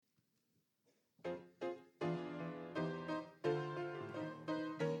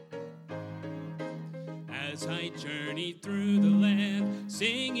As I journey through the land,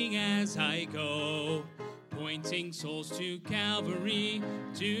 singing as I go, pointing souls to Calvary,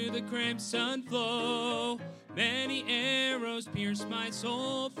 to the crimson flow. Many arrows pierce my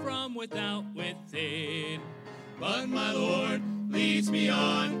soul from without within, but my Lord leads me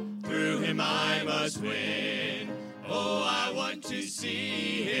on, through him I must win. Oh, I want to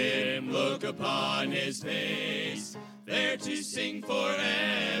see him, look upon his face, there to sing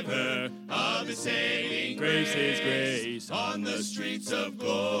forever of his saving grace. His grace on the streets of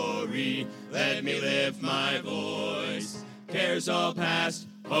glory, let me lift my voice. Cares all past,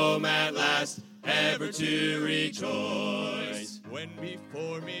 home at last, ever to rejoice. When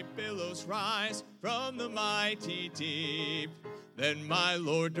before me billows rise from the mighty deep, then my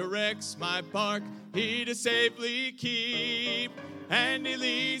Lord directs my bark, he to safely keep. And he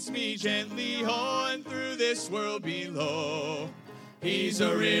leads me gently on through this world below. He's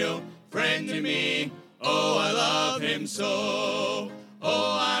a real friend to me, oh, I love him so.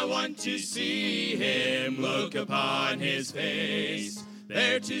 Oh, I want to see him, look upon his face,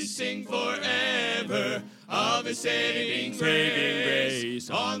 there to sing forever of his saving grace.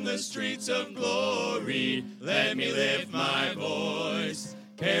 On the streets of glory, let me lift my voice.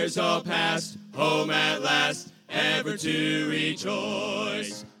 Cares all past, home at last, ever to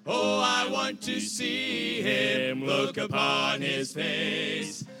rejoice. Oh, I want to see him, look upon his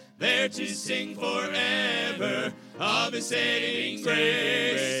face, there to sing forever of his saving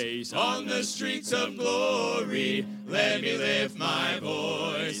grace. On the streets of glory, let me lift my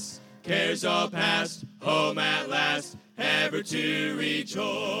voice. Cares all past, home at last, ever to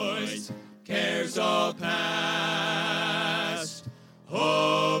rejoice. Cares all past,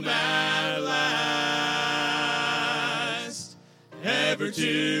 home at last, ever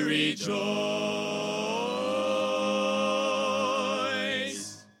to rejoice.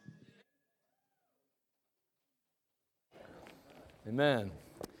 Amen.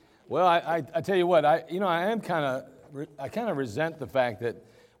 Well, I tell you what, I kind of resent the fact that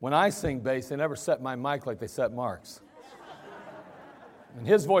when I sing bass, they never set my mic like they set Mark's. And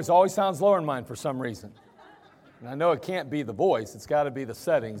his voice always sounds lower than mine for some reason. And I know it can't be the voice, it's got to be the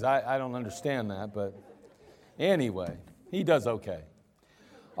settings. I don't understand that, but anyway, he does okay.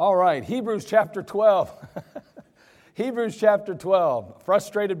 All right, Hebrews chapter 12. Hebrews chapter 12.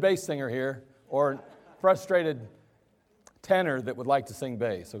 Frustrated bass singer here, or frustrated tenor that would like to sing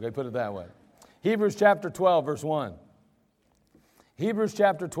bass. Okay, put it that way. Hebrews chapter 12, verse 1. Hebrews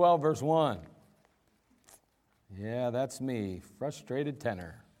chapter 12, verse 1. Yeah, that's me, frustrated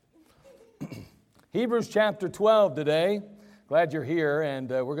tenor. Hebrews chapter 12 today. Glad you're here, and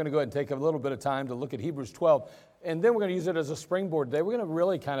we're going to go ahead and take a little bit of time to look at Hebrews 12. And then we're going to use it as a springboard today. We're going to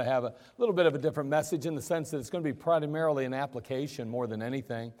really kind of have a little bit of a different message in the sense that it's going to be primarily an application more than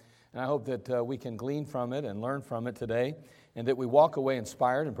anything. And I hope that we can glean from it and learn from it today, and that we walk away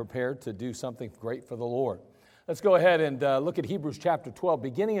inspired and prepared to do something great for the Lord. Let's go ahead and look at Hebrews chapter 12,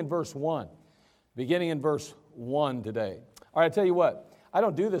 beginning in verse 1. Beginning in verse 1 today. All right, I tell you what, I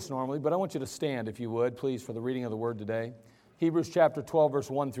don't do this normally, but I want you to stand, if you would, please, for the reading of the word today. Hebrews chapter 12, verse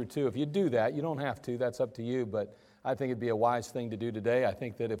 1 through 2. If you do that, you don't have to, that's up to you, but I think it'd be a wise thing to do today. I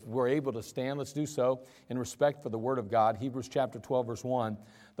think that if we're able to stand, let's do so in respect for the word of God. Hebrews chapter 12, verse 1.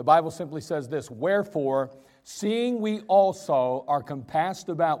 The Bible simply says this, "Wherefore, seeing we also are compassed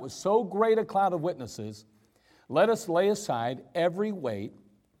about with so great a cloud of witnesses, let us lay aside every weight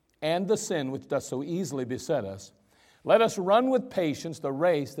and the sin which doth so easily beset us. Let us run with patience the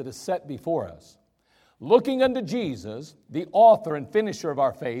race that is set before us, looking unto Jesus, the author and finisher of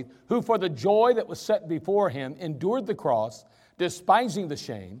our faith, who for the joy that was set before him endured the cross, despising the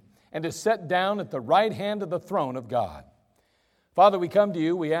shame, and is set down at the right hand of the throne of God." Father, we come to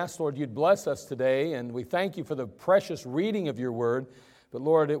you. We ask, Lord, you'd bless us today, and we thank you for the precious reading of your word. But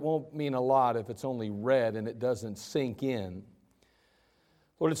Lord, it won't mean a lot if it's only read and it doesn't sink in.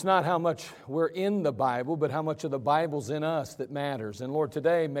 Lord, it's not how much we're in the Bible, but how much of the Bible's in us that matters. And Lord,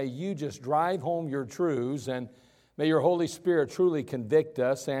 today, may you just drive home your truths, and may your Holy Spirit truly convict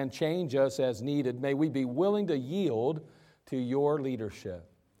us and change us as needed. May we be willing to yield to your leadership.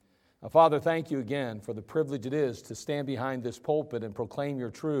 Now, Father, thank you again for the privilege it is to stand behind this pulpit and proclaim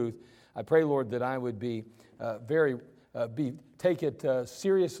your truth. I pray, Lord, that I would take it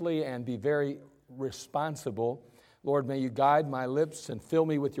seriously and be very responsible. Lord, may you guide my lips and fill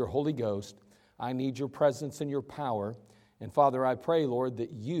me with your Holy Ghost. I need your presence and your power. And Father, I pray, Lord,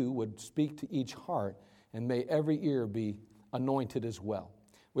 that you would speak to each heart, and may every ear be anointed as well.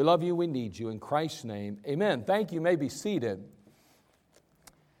 We love you, we need you. In Christ's name, amen. Thank you. You may be seated.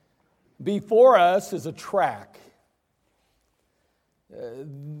 Before us is a track.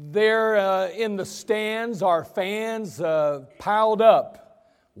 There in the stands are fans piled up,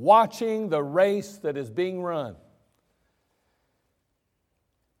 watching the race that is being run.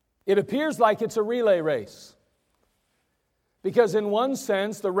 It appears like it's a relay race, because in one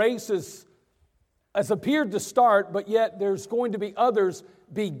sense the race has appeared to start, but yet there's going to be others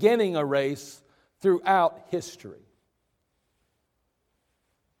beginning a race throughout history.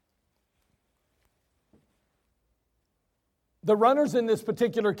 The runners in this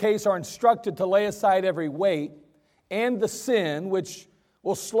particular case are instructed to lay aside every weight and the sin which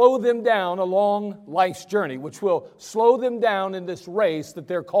will slow them down along life's journey, which will slow them down in this race that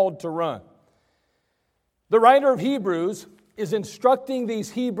they're called to run. The writer of Hebrews is instructing these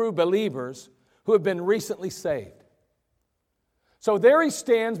Hebrew believers who have been recently saved. So there he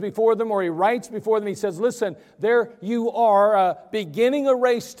stands before them, or he writes before them. He says, listen, there you are beginning a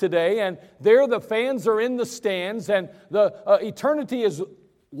race today, and there the fans are in the stands, and the eternity is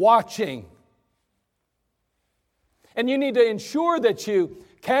watching. And you need to ensure that you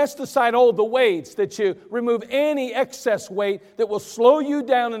cast aside all the weights, that you remove any excess weight that will slow you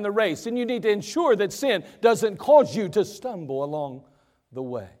down in the race. And you need to ensure that sin doesn't cause you to stumble along the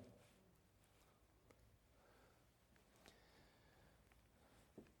way.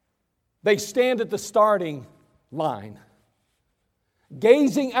 They stand at the starting line,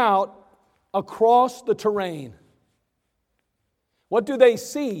 gazing out across the terrain. What do they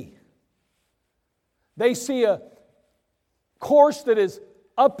see? They see a course that is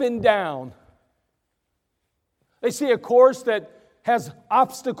up and down. They see a course that has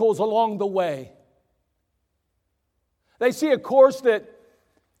obstacles along the way. They see a course that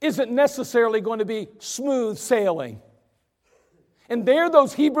isn't necessarily going to be smooth sailing. And there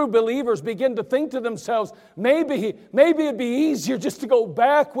those Hebrew believers begin to think to themselves, maybe it'd be easier just to go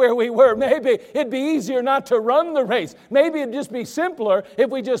back where we were. Maybe it'd be easier not to run the race. Maybe it'd just be simpler if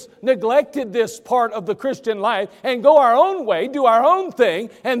we just neglected this part of the Christian life and go our own way, do our own thing.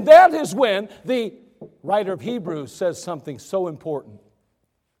 And that is when the writer of Hebrews says something so important.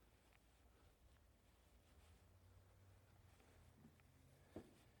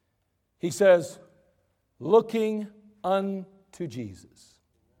 He says, looking unto Jesus.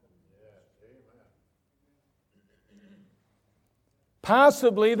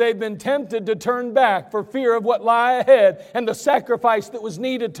 Possibly they've been tempted to turn back for fear of what lie ahead and the sacrifice that was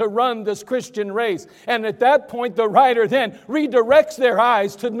needed to run this Christian race. And at that point, the writer then redirects their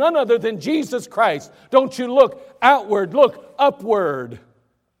eyes to none other than Jesus Christ. Don't you look outward, look upward.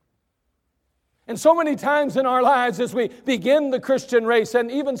 And so many times in our lives as we begin the Christian race, and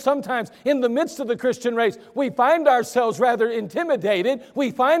even sometimes in the midst of the Christian race, we find ourselves rather intimidated.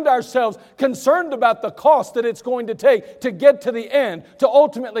 We find ourselves concerned about the cost that it's going to take to get to the end, to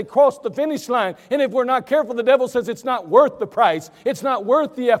ultimately cross the finish line. And if we're not careful, the devil says it's not worth the price. It's not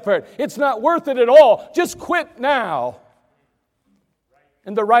worth the effort. It's not worth it at all. Just quit now.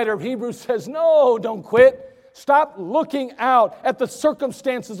 And the writer of Hebrews says, no, don't quit. Stop looking out at the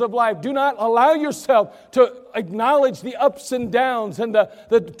circumstances of life. Do not allow yourself to acknowledge the ups and downs and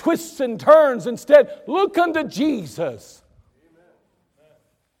the twists and turns. Instead, look unto Jesus. Amen.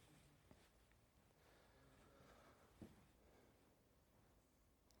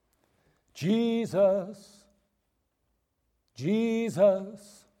 Jesus,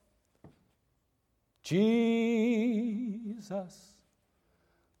 Jesus, Jesus.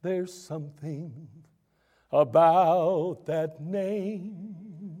 There's something about that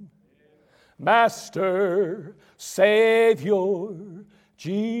name. Master, Savior,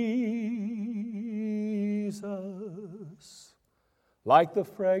 Jesus. Like the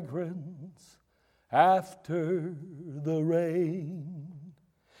fragrance after the rain.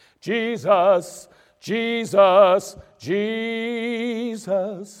 Jesus, Jesus,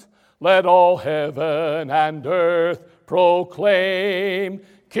 Jesus. Let all heaven and earth proclaim.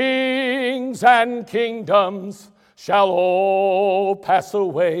 Kings and kingdoms shall all pass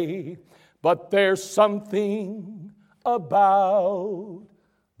away, but there's something about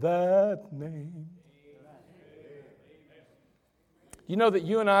that name. You know that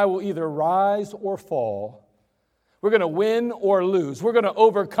you and I will either rise or fall. We're going to win or lose. We're going to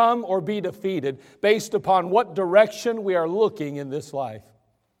overcome or be defeated based upon what direction we are looking in this life.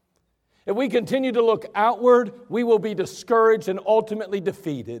 If we continue to look outward, we will be discouraged and ultimately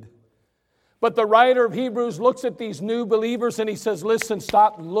defeated. But the writer of Hebrews looks at these new believers and he says, listen,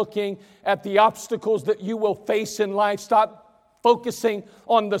 stop looking at the obstacles that you will face in life. Stop focusing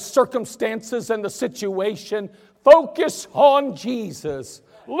on the circumstances and the situation. Focus on Jesus.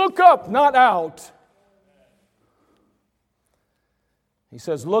 Look up, not out. He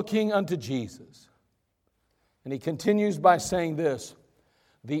says, looking unto Jesus. And he continues by saying this.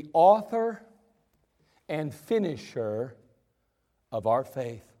 the author and finisher of our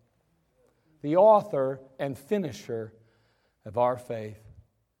faith. The author and finisher of our faith.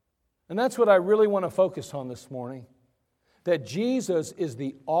 And that's what I really want to focus on this morning. That Jesus is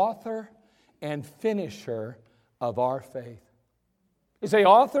the author and finisher of our faith. You say,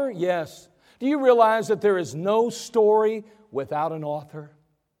 author? Yes. Do you realize that there is no story without an author?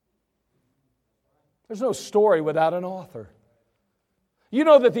 There's no story without an author. You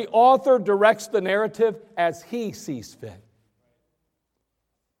know that the author directs the narrative as he sees fit.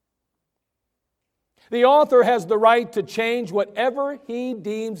 The author has the right to change whatever he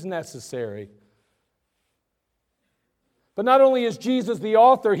deems necessary. But not only is Jesus the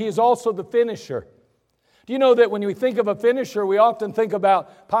author, he is also the finisher. Do you know that when we think of a finisher, we often think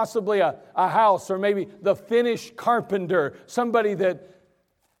about possibly a house or maybe the finished carpenter, somebody that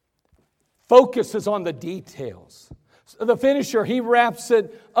focuses on the details. The finisher, he wraps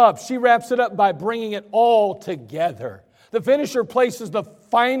it up. She wraps it up by bringing it all together. The finisher places the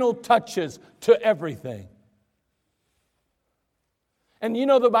final touches to everything. And you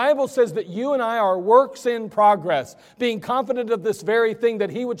know, the Bible says that you and I are works in progress, being confident of this very thing, that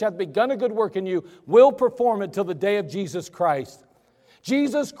he which hath begun a good work in you will perform it till the day of Jesus Christ.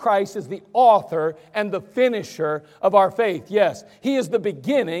 Jesus Christ is the author and the finisher of our faith. Yes, he is the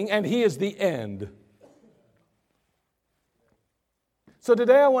beginning and he is the end. So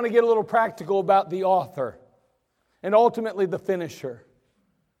today I want to get a little practical about the author and ultimately the finisher.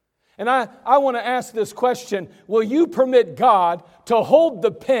 And I want to ask this question: will you permit God to hold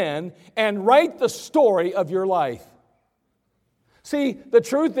the pen and write the story of your life? See, the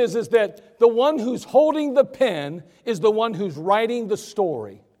truth is that the one who's holding the pen is the one who's writing the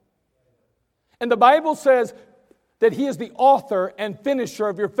story. And the Bible says that he is the author and finisher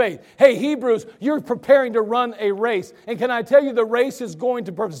of your faith. Hey, Hebrews, you're preparing to run a race. And can I tell you, the race is going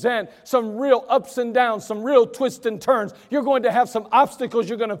to present some real ups and downs, some real twists and turns. You're going to have some obstacles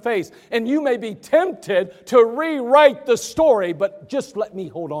you're going to face. And you may be tempted to rewrite the story, but just let me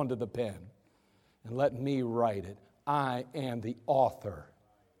hold on to the pen and let me write it. I am the author,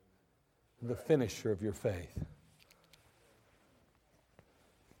 the finisher of your faith.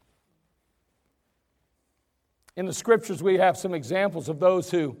 In the Scriptures, we have some examples of those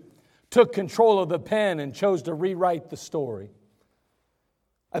who took control of the pen and chose to rewrite the story.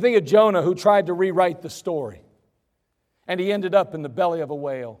 I think of Jonah, who tried to rewrite the story, and he ended up in the belly of a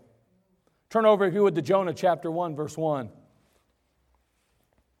whale. Turn over, if you would, to Jonah chapter 1, verse 1.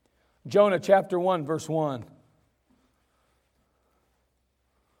 Jonah chapter 1, verse 1.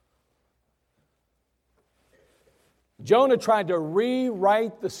 Jonah tried to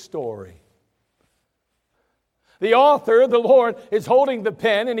rewrite the story. The author, the Lord, is holding the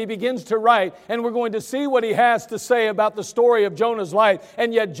pen and he begins to write. And we're going to see what he has to say about the story of Jonah's life.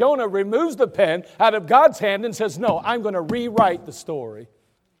 And yet Jonah removes the pen out of God's hand and says, no, I'm going to rewrite the story.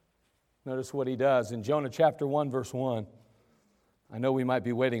 Notice what he does in Jonah chapter 1, verse 1. I know we might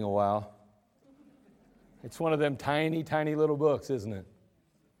be waiting a while. It's one of them tiny, tiny little books, isn't it?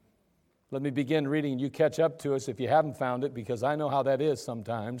 Let me begin reading and you catch up to us if you haven't found it, because I know how that is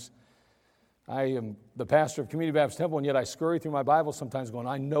sometimes. I am the pastor of Community Baptist Temple, and yet I scurry through my Bible sometimes going,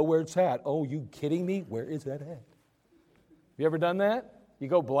 I know where it's at. Oh, you kidding me? Where is that at? You ever done that? You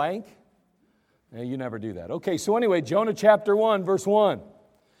go blank? No, you never do that. Okay, so anyway, Jonah chapter 1, verse 1.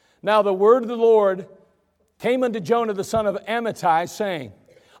 Now the word of the Lord came unto Jonah the son of Amittai, saying,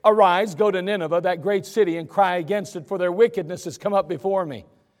 Arise, go to Nineveh, that great city, and cry against it, for their wickedness has come up before me.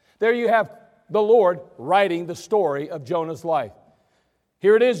 There you have the Lord writing the story of Jonah's life.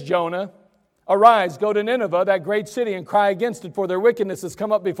 Here it is, Jonah. Arise, go to Nineveh, that great city, and cry against it, for their wickedness has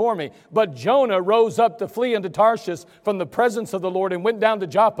come up before me. But Jonah rose up to flee unto Tarshish from the presence of the Lord, and went down to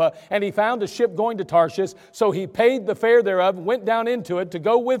Joppa, and he found a ship going to Tarshish. So he paid the fare thereof, and went down into it to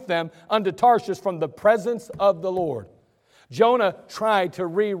go with them unto Tarshish from the presence of the Lord. Jonah tried to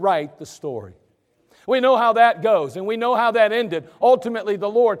rewrite the story. We know how that goes, and we know how that ended. Ultimately, the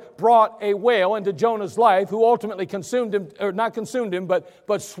Lord brought a whale into Jonah's life, who ultimately consumed him, or not consumed him,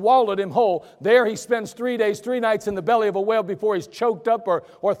 but swallowed him whole. There he spends 3 days, 3 nights in the belly of a whale before he's choked up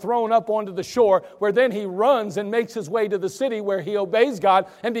or thrown up onto the shore, where then he runs and makes his way to the city where he obeys God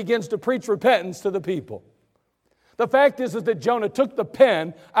and begins to preach repentance to the people. The fact is that Jonah took the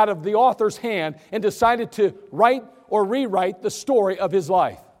pen out of the author's hand and decided to write or rewrite the story of his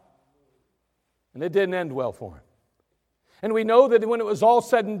life. And it didn't end well for him. And we know that when it was all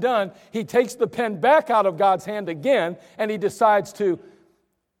said and done, he takes the pen back out of God's hand again, and he decides to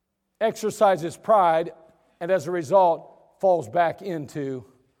exercise his pride, and as a result, falls back into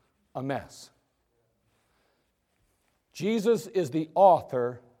a mess. Jesus is the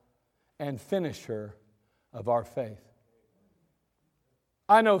author and finisher of our faith.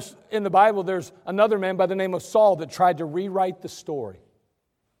 I know in the Bible there's another man by the name of Saul that tried to rewrite the story.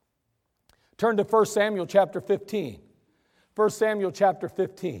 Turn to 1 Samuel chapter 15. 1 Samuel chapter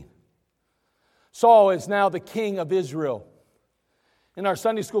 15. Saul is now the king of Israel. In our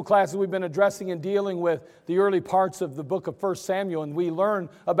Sunday school classes, we've been addressing and dealing with the early parts of the book of 1 Samuel, and we learn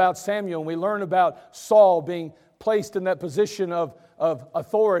about Samuel, and we learn about Saul being placed in that position of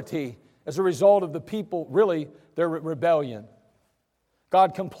authority as a result of the people, really, their rebellion.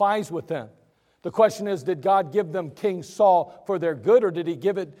 God complies with them. The question is, did God give them King Saul for their good, or did He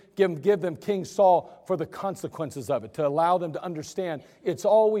give them King Saul for the consequences of it, to allow them to understand it's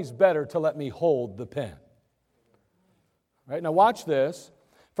always better to let me hold the pen? Right, now watch this.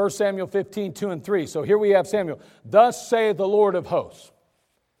 1 Samuel 15, 2 and 3. So here we have Samuel. Thus saith the Lord of hosts.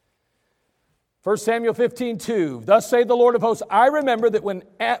 1 Samuel 15, 2. Thus saith the Lord of hosts, I remember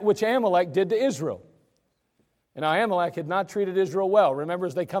that which Amalek did to Israel. And now Amalek had not treated Israel well. Remember,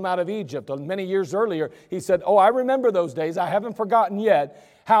 as they come out of Egypt, many years earlier, he said, I remember those days. I haven't forgotten yet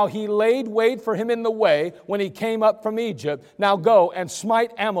how he laid wait for him in the way when he came up from Egypt. Now go and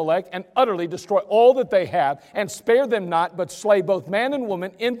smite Amalek and utterly destroy all that they have, and spare them not, but slay both man and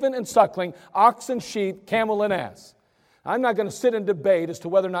woman, infant and suckling, ox and sheep, camel and ass. I'm not going to sit and debate as to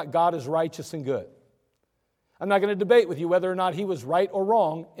whether or not God is righteous and good. I'm not going to debate with you whether or not He was right or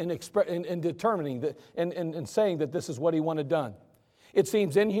wrong in determining that, and saying that this is what He wanted done. It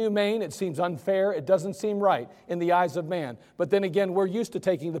seems inhumane, it seems unfair, it doesn't seem right in the eyes of man. But then again, we're used to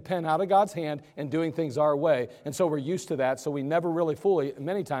taking the pen out of God's hand and doing things our way. And so we're used to that, so we never really fully,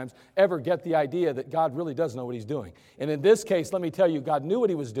 many times, ever get the idea that God really does know what He's doing. And in this case, let me tell you, God knew what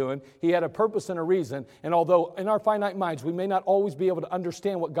He was doing. He had a purpose and a reason. And although in our finite minds, we may not always be able to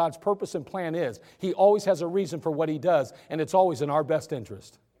understand what God's purpose and plan is, He always has a reason for what He does, and it's always in our best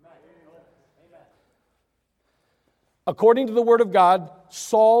interest. According to the Word of God,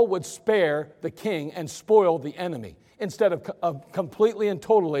 Saul would spare the king and spoil the enemy instead of completely and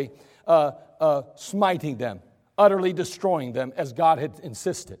totally smiting them, utterly destroying them as God had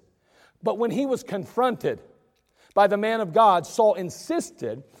insisted. But when he was confronted by the man of God, Saul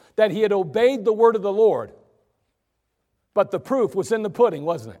insisted that he had obeyed the word of the Lord. But the proof was in the pudding,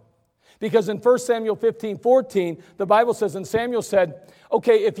 wasn't it? Because in 1 Samuel 15, 14, the Bible says, and Samuel said,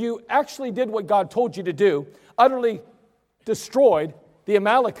 okay, if you actually did what God told you to do, utterly destroyed the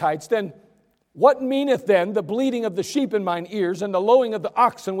Amalekites, then what meaneth then the bleating of the sheep in mine ears and the lowing of the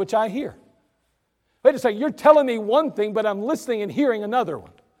oxen which I hear? Wait a second, you're telling me one thing, but I'm listening and hearing another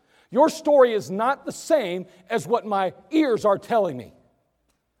one. Your story is not the same as what my ears are telling me.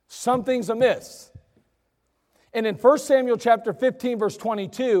 Something's amiss. And in 1 Samuel chapter 15, verse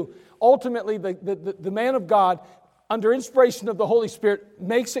 22, ultimately the man of God, under inspiration of the Holy Spirit,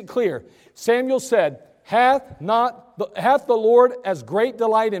 makes it clear. Samuel said, Hath the Lord as great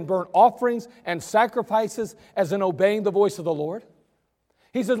delight in burnt offerings and sacrifices as in obeying the voice of the Lord?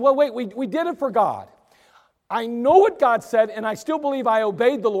 He says, well, wait, we did it for God. I know what God said, and I still believe I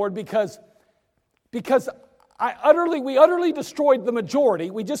obeyed the Lord because we utterly destroyed the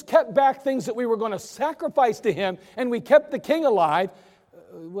majority. We just kept back things that we were going to sacrifice to Him, and we kept the king alive.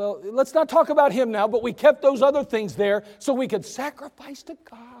 Well, let's not talk about him now, but we kept those other things there so we could sacrifice to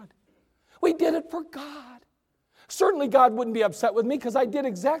God. We did it for God. Certainly God wouldn't be upset with me because I did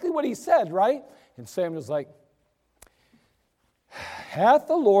exactly what He said, right? And Samuel's like, hath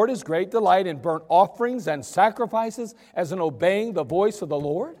the Lord His great delight in burnt offerings and sacrifices as in obeying the voice of the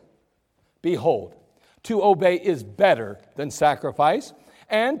Lord? Behold, to obey is better than sacrifice,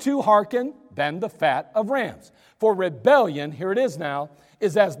 and to hearken than the fat of rams. For rebellion, here it is now,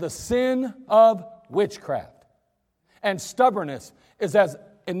 is as the sin of witchcraft, and stubbornness is as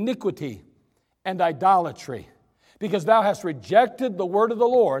iniquity and idolatry. Because thou hast rejected the word of the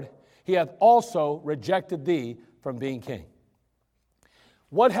Lord, He hath also rejected thee from being king.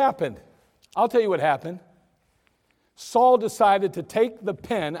 What happened? I'll tell you what happened. Saul decided to take the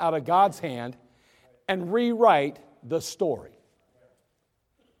pen out of God's hand and rewrite the story.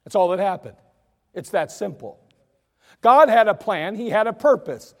 That's all that happened. It's that simple. God had a plan. He had a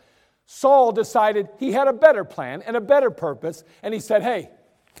purpose. Saul decided he had a better plan and a better purpose, and he said, hey,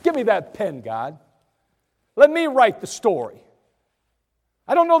 give me that pen, God. Let me write the story.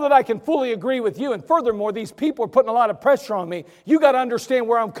 I don't know that I can fully agree with you, and furthermore, these people are putting a lot of pressure on me. You got to understand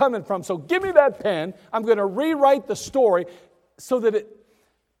where I'm coming from, so give me that pen. I'm going to rewrite the story so that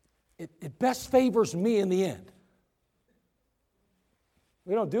it best favors me in the end.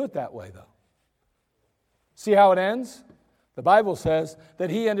 We don't do it that way, though. See how it ends? The Bible says that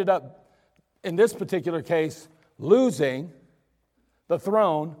he ended up, in this particular case, losing the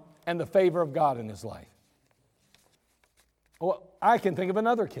throne and the favor of God in his life. Well, I can think of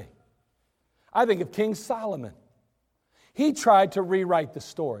another king. I think of King Solomon. He tried to rewrite the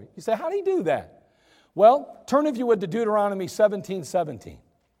story. You say, how did he do that? Well, turn if you would to Deuteronomy 17:17.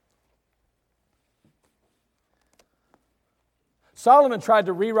 Solomon tried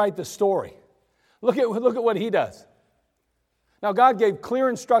to rewrite the story. Look at what he does. Now, God gave clear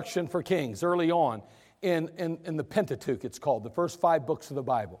instruction for kings early on in the Pentateuch, it's called, the first 5 books of the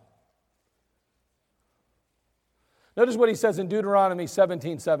Bible. Notice what he says in Deuteronomy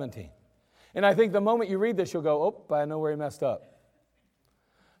 17:17. And I think the moment you read this, you'll go, oh, I know where he messed up.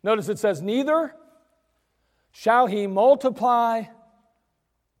 Notice it says, neither shall he multiply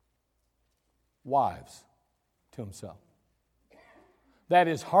wives to himself, that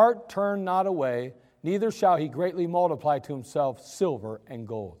his heart turn not away, neither shall he greatly multiply to himself silver and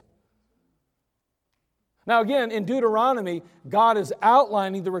gold. Now again, in Deuteronomy, God is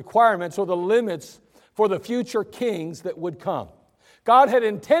outlining the requirements or the limits for the future kings that would come. God had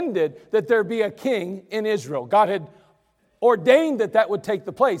intended that there be a king in Israel. God had ordained that that would take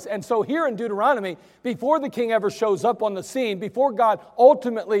the place. And so here in Deuteronomy, before the king ever shows up on the scene, before God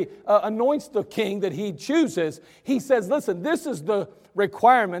ultimately anoints the king that he chooses, he says, listen, this is the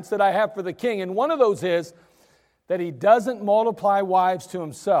requirements that I have for the king. And one of those is that he doesn't multiply wives to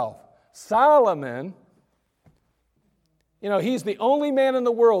himself. Solomon, he's the only man in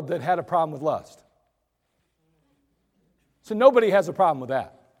the world that had a problem with lust. So nobody has a problem with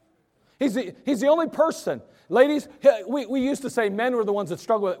that. He's the only person. Ladies, we used to say men were the ones that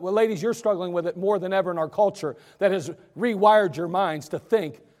struggle with it. Well, ladies, you're struggling with it more than ever in our culture that has rewired your minds to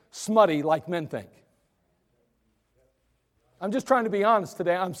think smutty like men think. I'm just trying to be honest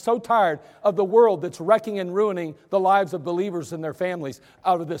today. I'm so tired of the world that's wrecking and ruining the lives of believers and their families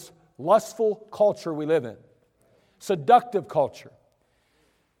out of this lustful culture we live in. Seductive culture.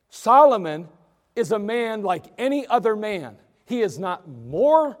 Solomon is a man like any other man. He is not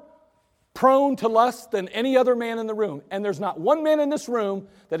more prone to lust than any other man in the room. And there's not one man in this room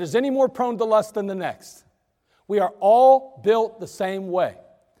that is any more prone to lust than the next. We are all built the same way.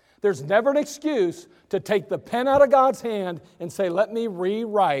 There's never an excuse to take the pen out of God's hand and say, let me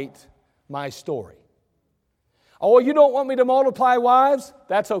rewrite my story. Oh, you don't want me to multiply wives?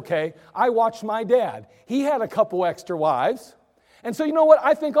 That's okay. I watched my dad. He had a couple extra wives. And so you know what?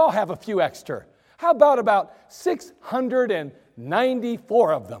 I think I'll have a few extra. How about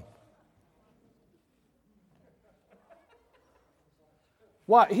 694 of them?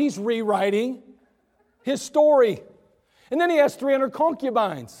 Why? He's rewriting his story. And then he has 300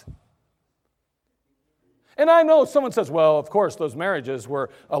 concubines. And I know someone says, well, of course, those marriages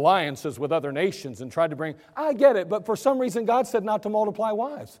were alliances with other nations and tried to bring... I get it, but for some reason, God said not to multiply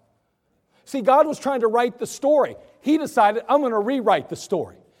wives. See, God was trying to write the story. He decided, I'm going to rewrite the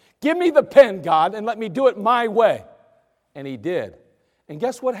story. Give me the pen, God, and let me do it my way. And he did. And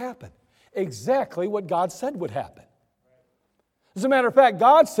guess what happened? Exactly what God said would happen. As a matter of fact,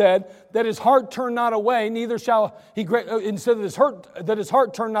 God said that his heart turn not away, neither shall he, instead of his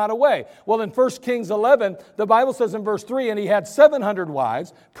heart turn not away. Well, in 1 Kings 11, the Bible says in verse 3, and he had 700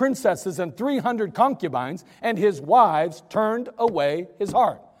 wives, princesses, and 300 concubines, and his wives turned away his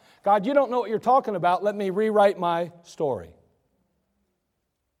heart. God, you don't know what you're talking about. Let me rewrite my story.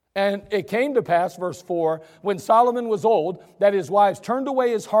 And it came to pass, verse 4, when Solomon was old, that his wives turned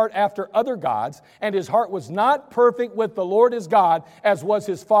away his heart after other gods, and his heart was not perfect with the Lord his God, as was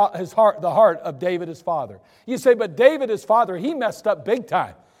the heart of David his father. You say, but David his father, he messed up big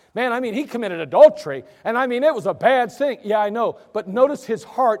time. Man, he committed adultery, and it was a bad thing. Yeah, I know, but notice his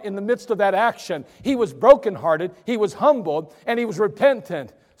heart in the midst of that action. He was brokenhearted, he was humbled, and he was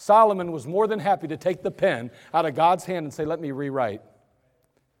repentant. Solomon was more than happy to take the pen out of God's hand and say, let me rewrite.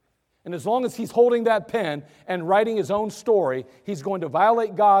 And as long as he's holding that pen and writing his own story, he's going to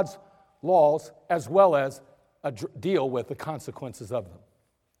violate God's laws as well as deal with the consequences of them.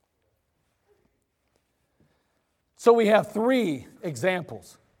 So we have 3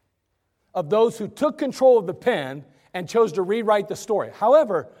 examples of those who took control of the pen and chose to rewrite the story.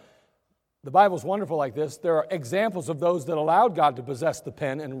 However, the Bible's wonderful like this. There are examples of those that allowed God to possess the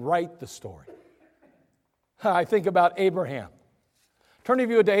pen and write the story. I think about Abraham. Turn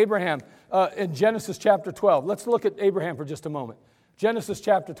if you would to Abraham in Genesis chapter 12. Let's look at Abraham for just a moment. Genesis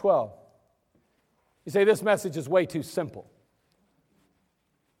chapter 12. You say, this message is way too simple.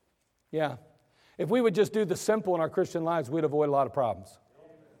 Yeah. If we would just do the simple in our Christian lives, we'd avoid a lot of problems.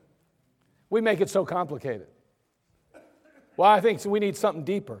 We make it so complicated. Well, I think we need something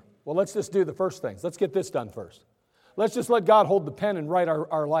deeper. Well, let's just do the first things. Let's get this done first. Let's just let God hold the pen and write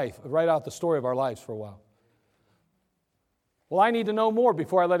our life, write out the story of our lives for a while. Well, I need to know more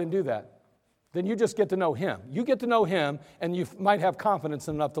before I let him do that. Then you just get to know him. You get to know him, and you might have confidence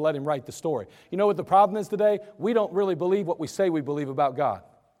enough to let him write the story. You know what the problem is today? We don't really believe what we say we believe about God.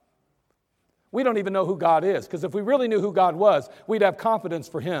 We don't even know who God is, because if we really knew who God was, we'd have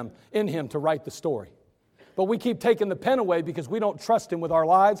confidence in him to write the story. But we keep taking the pen away because we don't trust him with our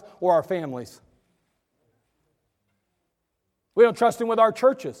lives or our families. We don't trust him with our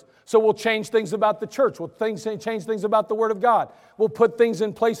churches. So we'll change things about the church. We'll change things about the Word of God. We'll put things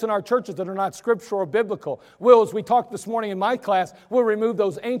in place in our churches that are not scriptural or biblical. As we talked this morning in my class, we'll remove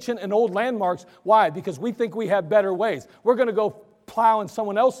those ancient and old landmarks. Why? Because we think we have better ways. We're going to go plow in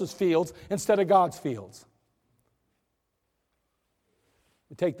someone else's fields instead of God's fields.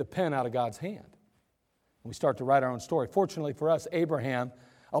 We take the pen out of God's hand, and we start to write our own story. Fortunately for us, Abraham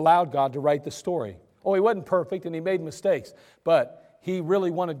allowed God to write the story. Oh, he wasn't perfect and he made mistakes, but he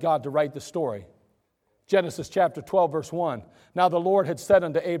really wanted God to write the story. Genesis chapter 12, verse 1. Now the Lord had said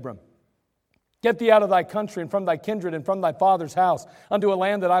unto Abram, Get thee out of thy country and from thy kindred and from thy father's house unto a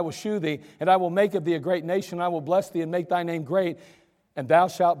land that I will shew thee, and I will make of thee a great nation, and I will bless thee and make thy name great, and thou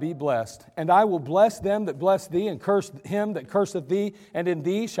shalt be blessed. And I will bless them that bless thee, and curse him that curseth thee, and in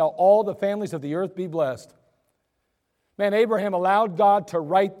thee shall all the families of the earth be blessed. Man, Abraham allowed God to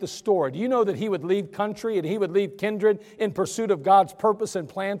write the story. Do you know that he would leave country and he would leave kindred in pursuit of God's purpose and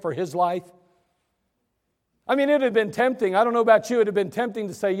plan for his life? I mean, it would have been tempting. I don't know about you. It would have been tempting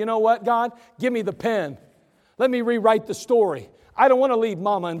to say, you know what, God? Give me the pen. Let me rewrite the story. I don't want to leave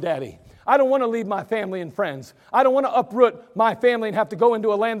mama and daddy. I don't want to leave my family and friends. I don't want to uproot my family and have to go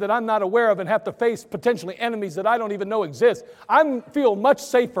into a land that I'm not aware of and have to face potentially enemies that I don't even know exist. I feel much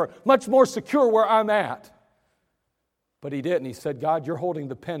safer, much more secure where I'm at. But he didn't. He said, God, you're holding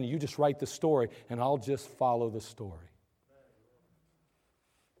the pen. You just write the story, and I'll just follow the story.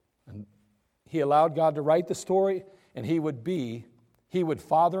 And he allowed God to write the story, and he would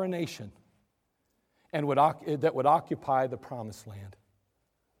father a nation and that would occupy the promised land.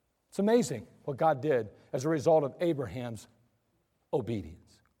 It's amazing what God did as a result of Abraham's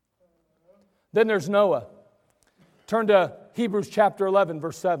obedience. Then there's Noah. Turn to Hebrews chapter 11,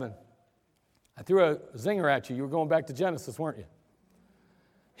 verse 7. I threw a zinger at you. You were going back to Genesis, weren't you?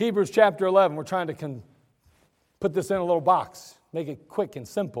 Hebrews chapter 11. We're trying to put this in a little box, make it quick and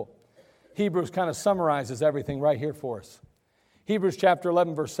simple. Hebrews kind of summarizes everything right here for us. Hebrews chapter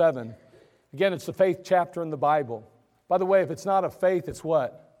 11, verse 7. Again, it's the faith chapter in the Bible. By the way, if it's not of faith, it's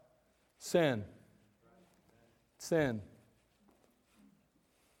what? Sin. Sin.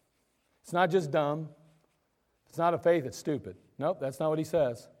 It's not just dumb. If it's not of faith, it's stupid. Nope, that's not what he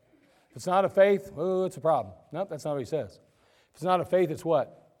says. If it's not of faith, oh, it's a problem. Nope, that's not what he says. If it's not of faith, it's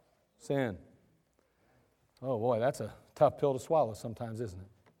what? Sin. Oh boy, that's a tough pill to swallow sometimes, isn't it?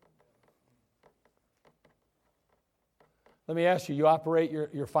 Let me ask you, you operate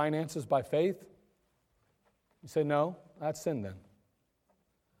your finances by faith? You say, no, that's sin then.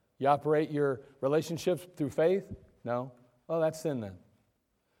 You operate your relationships through faith? No. Oh, that's sin then.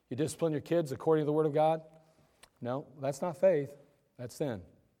 You discipline your kids according to the Word of God? No, that's not faith. That's sin.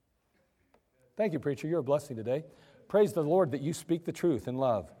 Thank you, preacher. You're a blessing today. Praise the Lord that you speak the truth in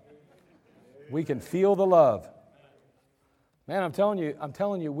love. We can feel the love. Man, I'm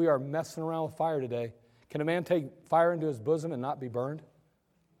telling you, we are messing around with fire today. Can a man take fire into his bosom and not be burned?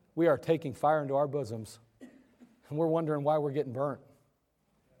 We are taking fire into our bosoms, and we're wondering why we're getting burnt.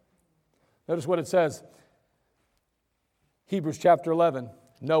 Notice what it says. Hebrews chapter 11,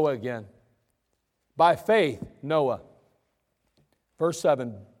 Noah again. By faith, Noah. Verse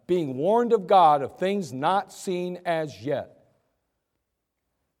 7, being warned of God of things not seen as yet,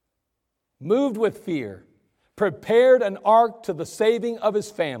 moved with fear, prepared an ark to the saving of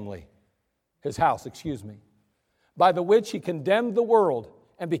his house, by the which he condemned the world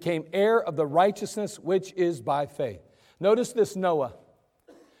and became heir of the righteousness which is by faith. Notice this Noah.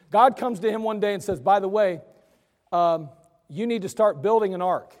 God comes to him one day and says, by the way, you need to start building an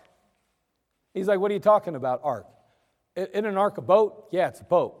ark. He's like, what are you talking about, ark? Isn't an ark a boat? Yeah, it's a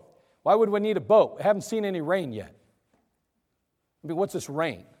boat. Why would we need a boat? We haven't seen any rain yet. I mean, what's this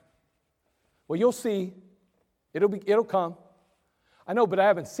rain? Well, you'll see. It'll come. I know, but I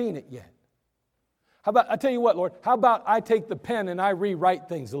haven't seen it yet. I tell you what, Lord, how about I take the pen and I rewrite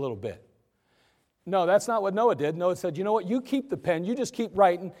things a little bit? No, that's not what Noah did. Noah said, you know what, you keep the pen, you just keep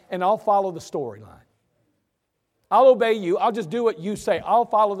writing, and I'll follow the storyline. I'll obey you. I'll just do what you say. I'll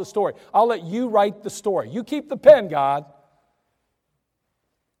follow the story. I'll let you write the story. You keep the pen, God.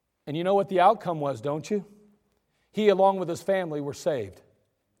 And you know what the outcome was, don't you? He, along with his family, were saved.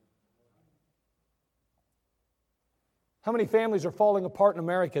 How many families are falling apart in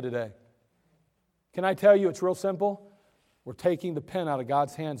America today? Can I tell you it's real simple? We're taking the pen out of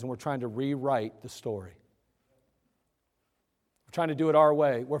God's hands and we're trying to rewrite the story. We're trying to do it our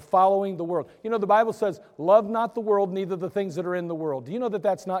way. We're following the world. You know, the Bible says, love not the world, neither the things that are in the world. Do you know that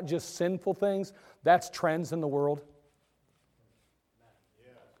that's not just sinful things? That's trends in the world.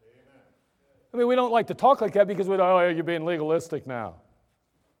 I mean, we don't like to talk like that because you're being legalistic now.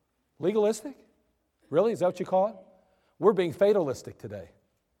 Legalistic? Really? Is that what you call it? We're being fatalistic today.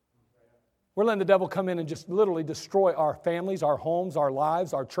 We're letting the devil come in and just literally destroy our families, our homes, our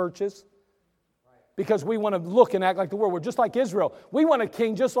lives, our churches. Because we want to look and act like the world. We're just like Israel. We want a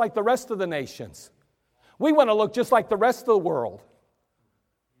king just like the rest of the nations. We want to look just like the rest of the world.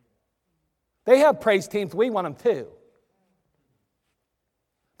 They have praise teams. We want them too.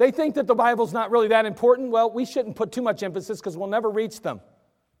 They think that the Bible's not really that important. Well, we shouldn't put too much emphasis because we'll never reach them.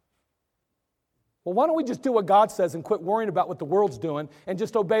 Well, why don't we just do what God says and quit worrying about what the world's doing and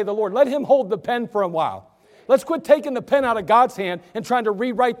just obey the Lord? Let Him hold the pen for a while. Let's quit taking the pen out of God's hand and trying to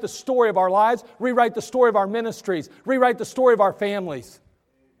rewrite the story of our lives, rewrite the story of our ministries, rewrite the story of our families.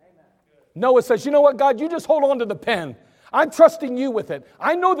 Amen. Noah says, you know what, God, you just hold on to the pen. I'm trusting you with it.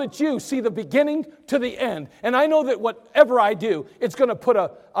 I know that you see the beginning to the end. And I know that whatever I do, it's going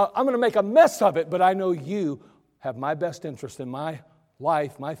to I'm going to make a mess of it. But I know you have my best interest in my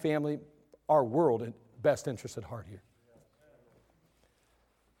life, my family, our world, and best interest at heart here.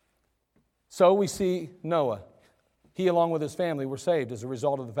 So we see Noah. He, along with his family, were saved as a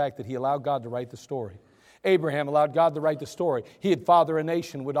result of the fact that he allowed God to write the story. Abraham allowed God to write the story. He'd father a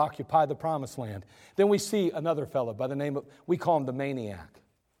nation, would occupy the promised land. Then we see another fellow by the name of, we call him the maniac,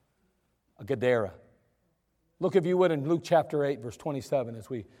 a Gadara. Look, if you would, in Luke chapter 8, verse 27, as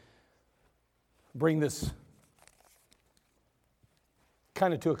we bring this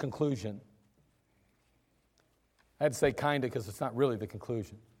kind of to a conclusion. I had to say kind of because it's not really the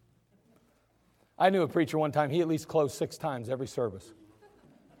conclusion. I knew a preacher one time, he at least closed 6 times every service.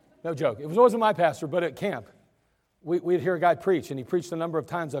 No joke. It wasn't my pastor, but at camp. We'd hear a guy preach, and he preached a number of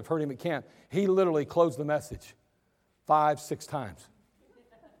times. I've heard him at camp. He literally closed the message 5, 6 times.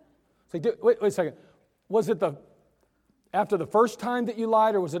 It's like, wait a second. Was it after the first time that you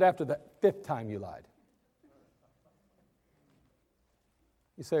lied, or was it after the 5th time you lied?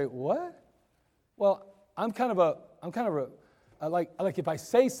 You say, what? Well, I'm kind of a like if I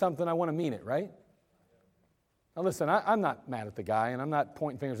say something, I want to mean it, right? Now listen, I'm not mad at the guy, and I'm not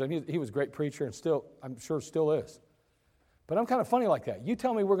pointing fingers at him. He was a great preacher, and still, I'm sure still is. But I'm kind of funny like that. You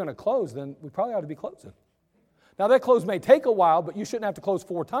tell me we're going to close, then we probably ought to be closing. Now that close may take a while, but you shouldn't have to close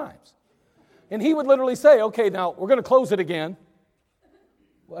 4 times. And he would literally say, okay, now we're going to close it again.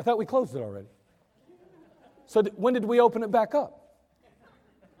 Well, I thought we closed it already. So when did we open it back up?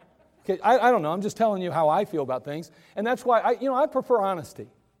 Okay, I don't know. I'm just telling you how I feel about things. And that's why, I prefer honesty.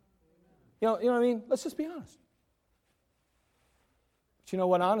 You know what I mean? Let's just be honest. But you know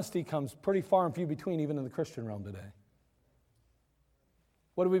what? Honesty comes pretty far and few between even in the Christian realm today.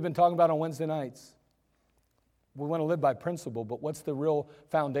 What have we been talking about on Wednesday nights? We want to live by principle, but what's the real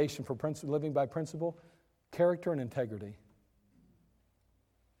foundation for living by principle? Character and integrity.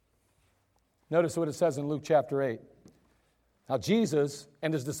 Notice what it says in Luke chapter 8. Now Jesus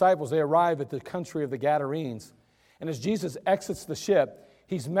and his disciples, they arrive at the country of the Gadarenes. And as Jesus exits the ship,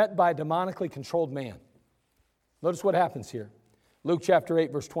 he's met by a demonically controlled man. Notice what happens here. Luke chapter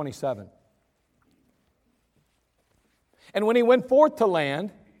 8, verse 27. And when he went forth to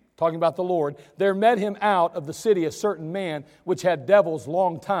land, talking about the Lord, there met him out of the city a certain man which had devils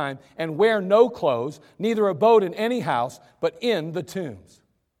long time, and wear no clothes, neither abode in any house, but in the tombs.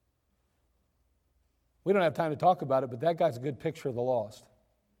 We don't have time to talk about it, but that guy's a good picture of the lost.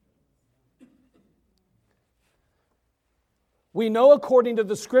 We know according to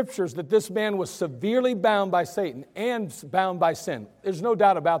the Scriptures that this man was severely bound by Satan and bound by sin. There's no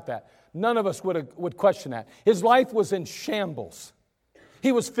doubt about that. None of us would question that. His life was in shambles.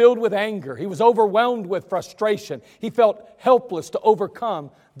 He was filled with anger. He was overwhelmed with frustration. He felt helpless to overcome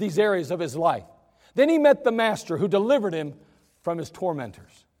these areas of his life. Then he met the Master who delivered him from his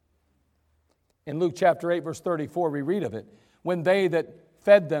tormentors. In Luke chapter 8, verse 34, we read of it. When they that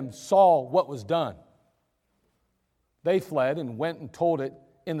fed them saw what was done, they fled and went and told it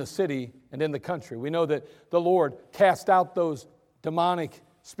in the city and in the country. We know that the Lord cast out those demonic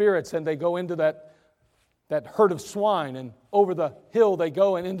spirits, and they go into that herd of swine, and over the hill they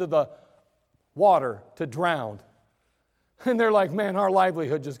go and into the water to drown. And they're like, man, our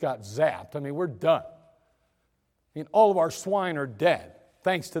livelihood just got zapped. I mean, we're done. I mean, all of our swine are dead,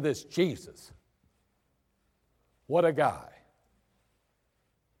 thanks to this Jesus. What a guy.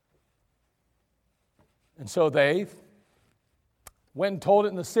 And so they went and told it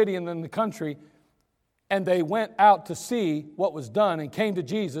in the city and in the country, And they went out to see what was done and came to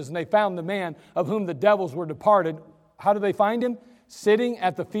Jesus, and they found the man of whom the devils were departed. How did they find him? Sitting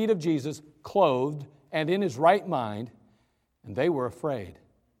at the feet of Jesus, clothed and in his right mind, and they were afraid.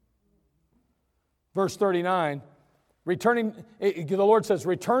 Verse 39, the Lord says,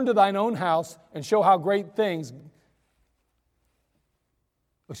 return to thine own house and show how great things...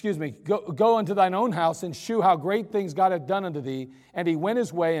 Go unto thine own house and shew how great things God hath done unto thee. And he went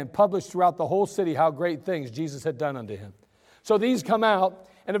his way and published throughout the whole city how great things Jesus had done unto him. So these come out,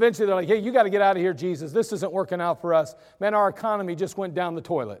 and eventually they're like, hey, you got to get out of here, Jesus. This isn't working out for us. Man, our economy just went down the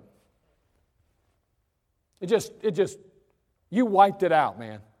toilet. You wiped it out,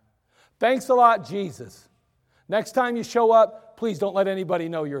 man. Thanks a lot, Jesus. Next time you show up, please don't let anybody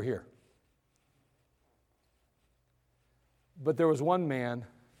know you're here. But there was one man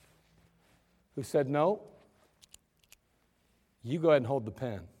who said, no, you go ahead and hold the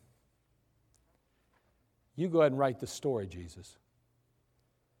pen. You go ahead and write the story, Jesus.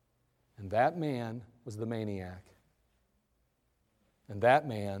 And that man was the maniac. And that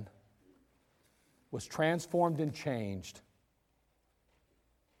man was transformed and changed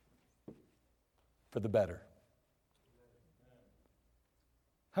for the better.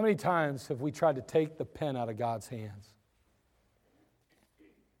 How many times have we tried to take the pen out of God's hands?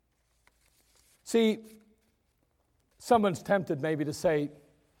 See, someone's tempted maybe to say,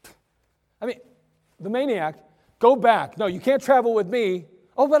 the maniac, go back. No, you can't travel with me.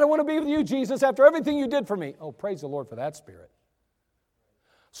 Oh, but I want to be with you, Jesus, after everything you did for me. Oh, praise the Lord for that spirit.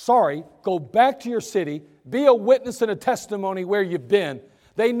 Sorry, go back to your city, be a witness and a testimony where you've been.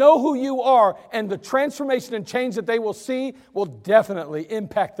 They know who you are, and the transformation and change that they will see will definitely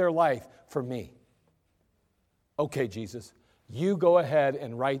impact their life for me. Okay, Jesus. You go ahead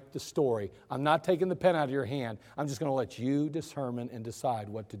and write the story. I'm not taking the pen out of your hand. I'm just going to let you determine and decide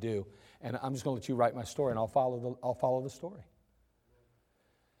what to do. And I'm just going to let you write my story, and I'll follow the story.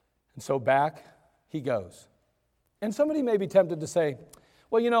 And so back he goes. And somebody may be tempted to say,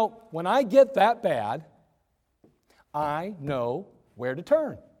 well, when I get that bad, I know where to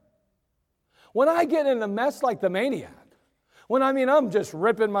turn. When I get in a mess like the maniac, when I'm just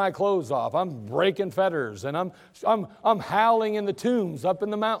ripping my clothes off, I'm breaking fetters, and I'm howling in the tombs up in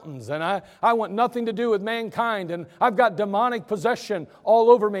the mountains, and I want nothing to do with mankind, and I've got demonic possession all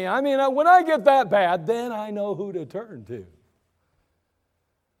over me. When I get that bad, then I know who to turn to.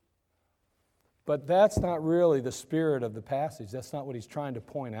 But that's not really the spirit of the passage. That's not what he's trying to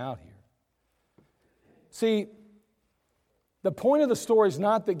point out here. See, the point of the story is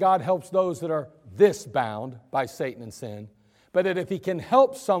not that God helps those that are this bound by Satan and sin, but that if he can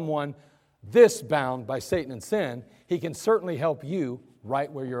help someone this bound by Satan and sin, he can certainly help you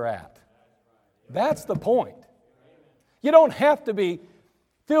right where you're at. That's the point. You don't have to be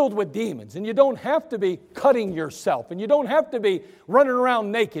filled with demons, and you don't have to be cutting yourself, and you don't have to be running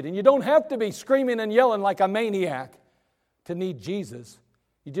around naked, and you don't have to be screaming and yelling like a maniac to need Jesus.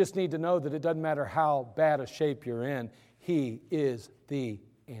 You just need to know that it doesn't matter how bad a shape you're in, he is the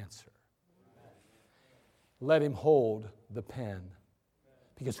answer. Let him hold the pen.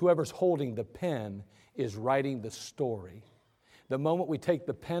 Because whoever's holding the pen is writing the story. The moment we take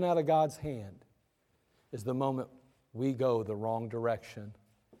the pen out of God's hand is the moment we go the wrong direction.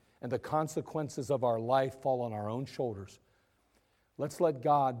 And the consequences of our life fall on our own shoulders. Let's let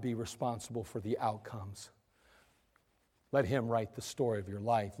God be responsible for the outcomes. Let him write the story of your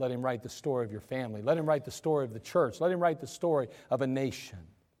life. Let him write the story of your family. Let him write the story of the church. Let him write the story of a nation.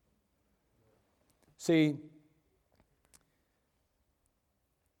 See,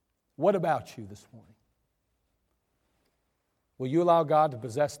 what about you this morning? Will you allow God to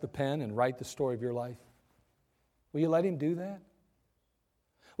possess the pen and write the story of your life? Will you let him do that?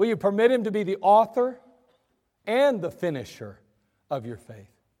 Will you permit him to be the author and the finisher of your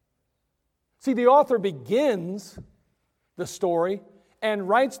faith? See, the author begins the story and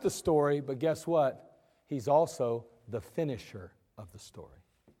writes the story, but guess what? He's also the finisher of the story.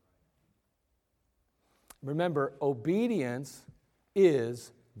 Remember, obedience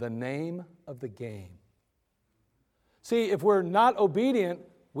is the name of the game. See, if we're not obedient,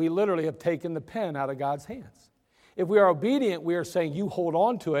 we literally have taken the pen out of God's hands. If we are obedient, we are saying, you hold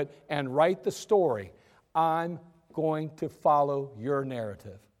on to it and write the story. I'm going to follow your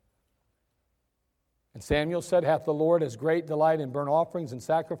narrative. And Samuel said, hath the Lord as great delight in burnt offerings and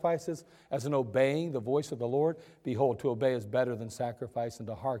sacrifices as in obeying the voice of the Lord? Behold, to obey is better than sacrifice, and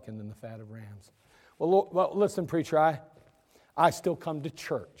to hearken than the fat of rams. Well, listen, preacher, I still come to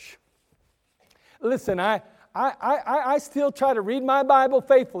church. Listen, I still try to read my Bible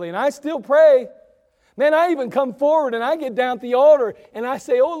faithfully, and I still pray. Man, I even come forward and I get down at the altar and I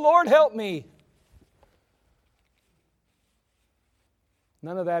say, oh, Lord, help me.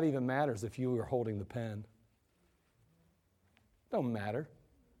 None of that even matters if you are holding the pen. Don't matter.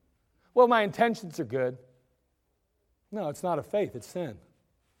 Well, my intentions are good. No, it's not a faith, it's sin.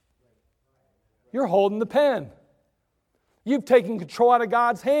 You're holding the pen. You've taken control out of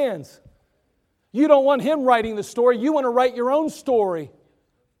God's hands. You don't want Him writing the story. You want to write your own story.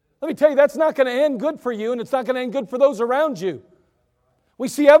 Let me tell you, that's not going to end good for you, and it's not going to end good for those around you. We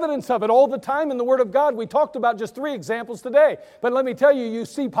see evidence of it all the time in the Word of God. We talked about just 3 examples today. But let me tell you, you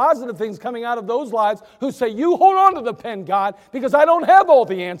see positive things coming out of those lives who say, you hold on to the pen, God, because I don't have all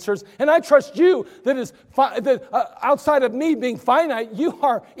the answers, and I trust you outside of me being finite, you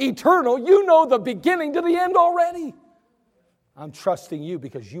are eternal. You know the beginning to the end already. I'm trusting you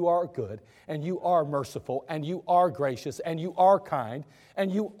because you are good, and you are merciful, and you are gracious, and you are kind,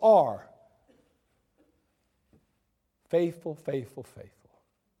 and you are faithful, faithful, faithful.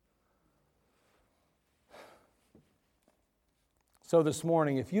 So this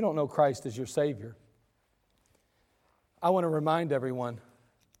morning, if you don't know Christ as your Savior, I want to remind everyone,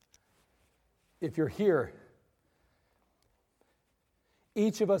 if you're here,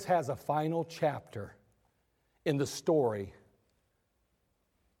 each of us has a final chapter in the story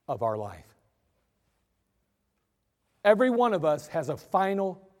of our life. Every one of us has a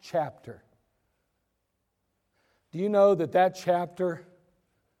final chapter. Do you know that that chapter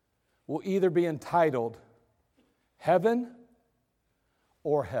will either be entitled Heaven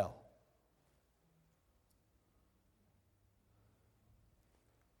or Hell?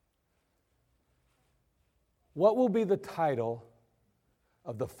 What will be the title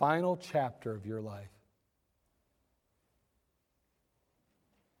of the final chapter of your life?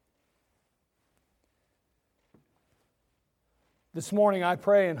 This morning I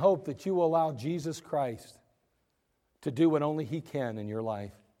pray and hope that you will allow Jesus Christ to do what only He can in your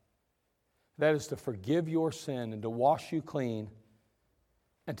life. That is to forgive your sin and to wash you clean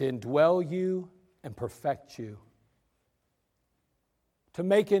and to indwell you and perfect you. To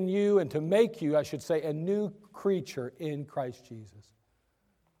make in you and to make you, I should say, a new creature in Christ Jesus.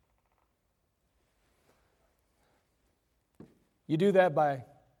 You do that by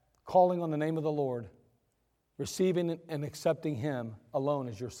calling on the name of the Lord, receiving and accepting Him alone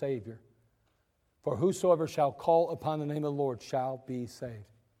as your Savior. For whosoever shall call upon the name of the Lord shall be saved.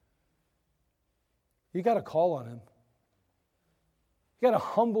 You got to call on Him. You got to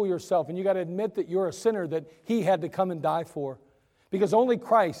humble yourself, and you got to admit that you're a sinner that He had to come and die for. Because only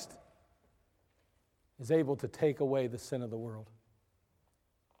Christ is able to take away the sin of the world.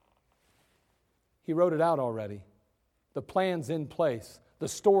 He wrote it out already. The plan's in place. The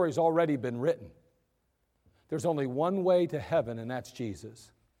story's already been written. There's only one way to heaven, and that's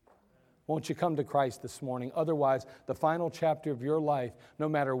Jesus. Won't you come to Christ this morning? Otherwise, the final chapter of your life, no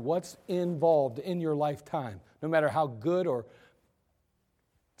matter what's involved in your lifetime, no matter how good or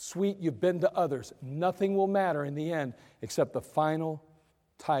sweet you've been to others, nothing will matter in the end except the final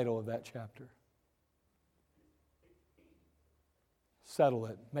title of that chapter. Settle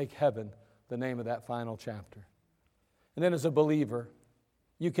it. Make heaven the name of that final chapter. And then as a believer,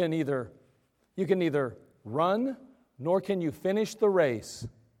 you can either run, nor can you finish the race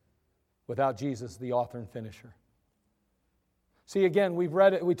without Jesus, the author and finisher. See, again, we've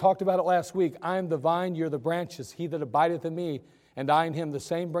read it, we talked about it last week. I am the vine, you're the branches. He that abideth in me, and I in him, the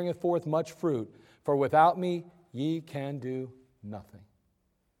same bringeth forth much fruit. For without me, ye can do nothing.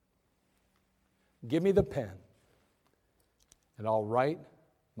 Give me the pen, and I'll write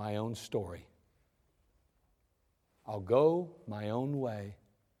my own story. I'll go my own way.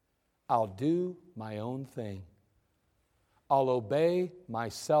 I'll do my own thing. I'll obey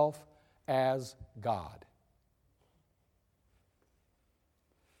myself as God.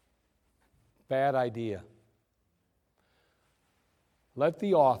 Bad idea. Let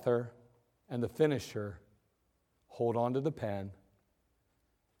the author and the finisher hold on to the pen,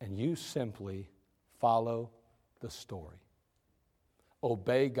 and you simply follow the story.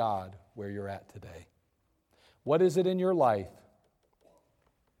 Obey God where you're at today. What is it in your life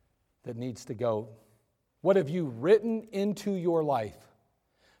that needs to go? What have you written into your life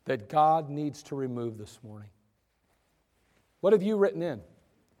that God needs to remove this morning? What have you written in?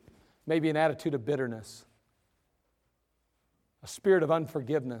 Maybe an attitude of bitterness, a spirit of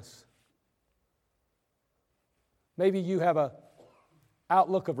unforgiveness. Maybe you have an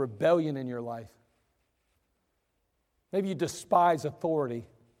outlook of rebellion in your life. Maybe you despise authority.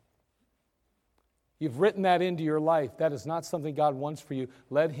 You've written that into your life. That is not something God wants for you.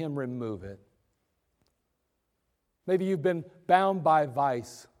 Let Him remove it. Maybe you've been bound by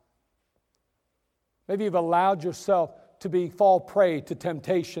vice. Maybe you've allowed yourself to fall prey to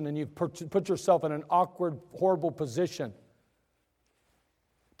temptation, and you've put yourself in an awkward, horrible position.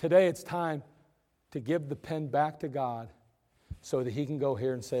 Today it's time to give the pen back to God so that He can go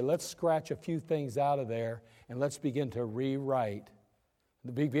here and say, let's scratch a few things out of there and let's begin to rewrite,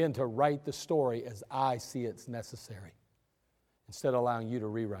 begin to write the story as I see it's necessary, instead of allowing you to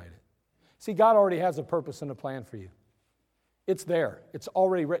rewrite it. See, God already has a purpose and a plan for you. It's there. It's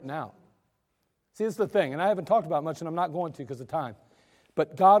already written out. See, this is the thing, and I haven't talked about it much, and I'm not going to because of time.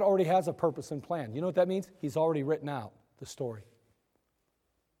 But God already has a purpose and plan. You know what that means? He's already written out the story.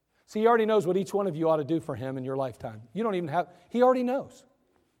 See, He already knows what each one of you ought to do for Him in your lifetime. You don't even have, He already knows.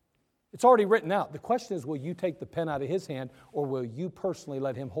 It's already written out. The question is, will you take the pen out of His hand, or will you personally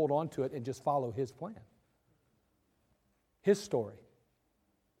let Him hold on to it and just follow His plan? His story.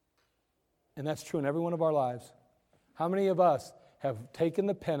 And that's true in every one of our lives. How many of us have taken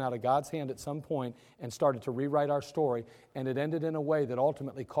the pen out of God's hand at some point and started to rewrite our story, and it ended in a way that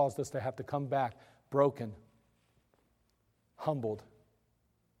ultimately caused us to have to come back broken, humbled,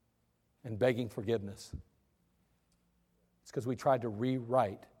 and begging forgiveness? It's because we tried to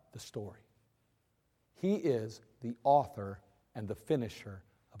rewrite the story. He is the author and the finisher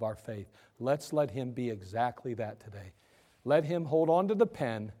of our faith. Let's let Him be exactly that today. Let Him hold on to the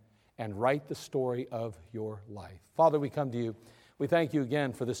pen and write the story of your life. Father, we come to You. We thank You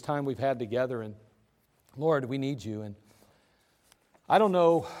again for this time we've had together. And Lord, we need You. And I don't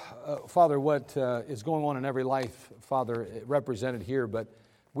know, Father, what is going on in every life, Father, represented here, but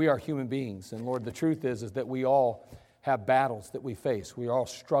we are human beings. And Lord, the truth is that we all have battles that we face. We are all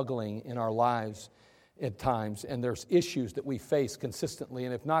struggling in our lives at times. And there's issues that we face consistently.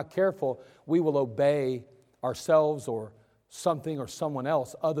 And if not careful, we will obey ourselves or something or someone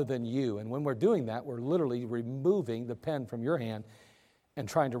else other than You. And when we're doing that, we're literally removing the pen from Your hand and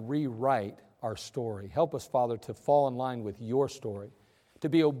trying to rewrite our story. Help us, Father, to fall in line with Your story, to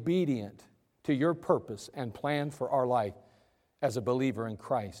be obedient to Your purpose and plan for our life as a believer in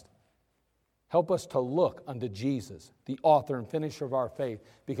Christ. Help us to look unto Jesus, the author and finisher of our faith,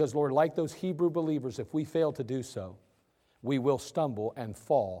 because, Lord, like those Hebrew believers, if we fail to do so, we will stumble and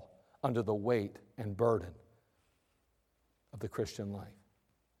fall under the weight and burden of the Christian life.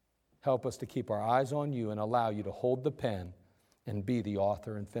 Help us to keep our eyes on You and allow You to hold the pen and be the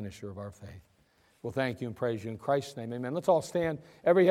author and finisher of our faith. We'll thank You and praise You in Christ's name. Amen. Let's all stand. Every